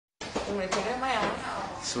I'm gonna take it in my own.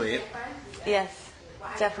 Sweet. Yes,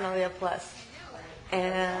 definitely a plus.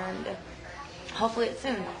 And hopefully it's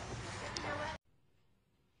soon.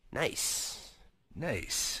 Nice.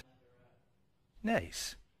 Nice.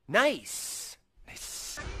 Nice. Nice.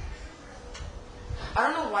 Nice. I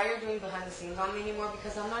don't know why you're doing behind the scenes on me anymore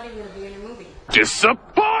because I'm not even gonna be in your movie.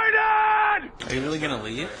 Disappointed! Are you really gonna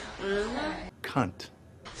leave? Mm-hmm. Cunt.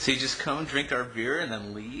 So you just come, drink our beer, and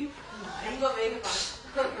then leave? There you go, baby.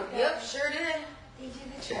 Yep, sure did.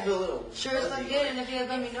 Sure as fuck did, and if you had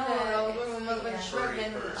let me know, I was working with motherfucking Shrek,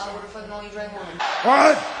 then I would've fucking all you drank home.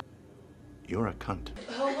 What? You're a cunt.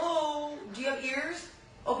 Hello? Do you have ears?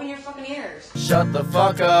 Open your fucking ears. Shut the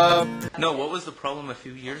fuck up. No, what was the problem a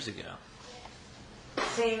few years ago?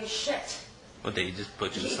 Same shit. What, they just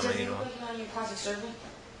put you to He somebody doesn't you put on your plastic surgery?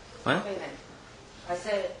 What? Okay then. I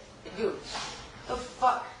said, dude, the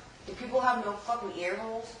fuck? Do people have no fucking ear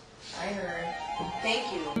holes? I heard.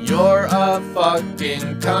 Thank you. You're a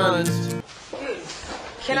fucking cunt. Dude,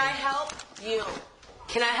 can I help you?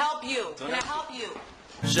 Can I help you? Can I help you?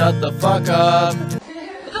 Shut the fuck up. What the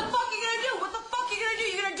fuck are you gonna do? What the fuck are you gonna do?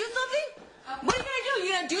 You gonna do something? What are you gonna do?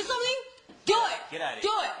 You gonna do something? Do it. Get out of here.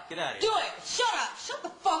 Do it. Get out of Do here. it. Shut up. Shut the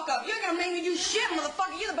fuck up. You're gonna make me do shit,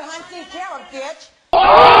 motherfucker. You're the behind the scenes camera, bitch.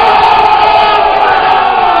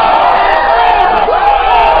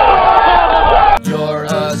 You're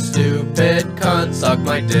a stupid cunt. Suck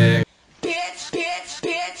my dick. Bitch, bitch,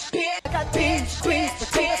 bitch, bitch. I got bitch, squeeze,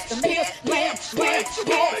 bitch, the bitch, bitch, bitch,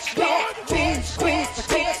 bitch, bitch, bitch, squeeze,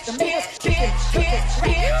 bitch, the bitch,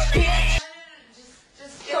 bitch, bitch.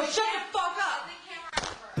 So shut the fuck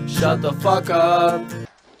up. Shut the fuck up.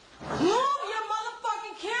 Move your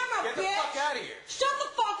motherfucking camera, Get the bitch. fuck out of here. Shut the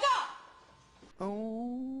fuck up.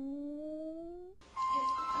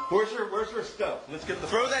 Where's her stuff? Let's get the.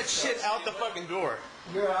 Throw that shit out the fucking door.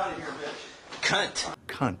 You're out of here, bitch. Cunt.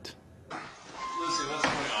 Cunt. Lucy, what's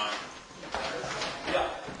going on?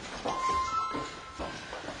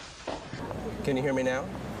 Can you hear me now?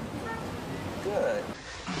 Good.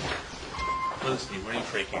 Lucy, what are you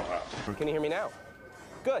freaking out? Can you hear me now?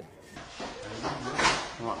 Good.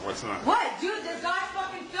 Come on, what's not? What, dude? This guy's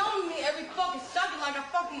fucking filming me every fucking second like a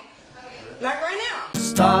fucking... Like right now.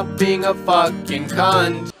 Stop being a fucking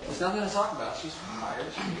cunt. There's nothing to talk about. She's fired.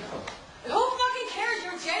 She can go. Who fucking cares?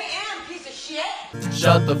 You're J.M., piece of shit.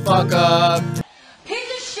 Shut the fuck up.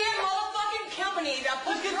 Piece of shit motherfucking company that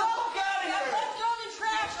puts Get the fuck out of here. that puts throws in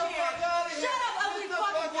trash Get the here. fuck out of here. Shut up, ugly Get the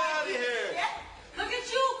fucking fuck out of piece here. shit. Look at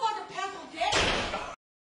you, fucking pencil dick.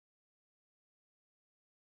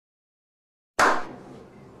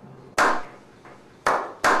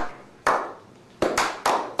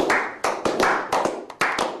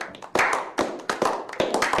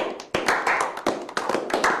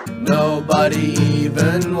 Nobody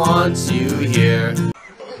even wants you here. Jim,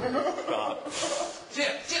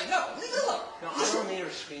 no, leave it alone. No, I don't need her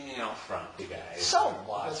screaming out front, you guys. So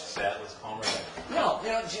what? Let's calm her down. No,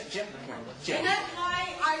 Jim. And that's why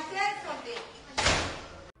I said something.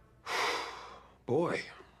 Boy,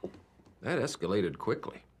 that escalated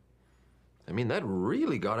quickly. I mean, that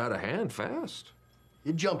really got out of hand fast.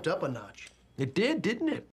 It jumped up a notch. It did, didn't it?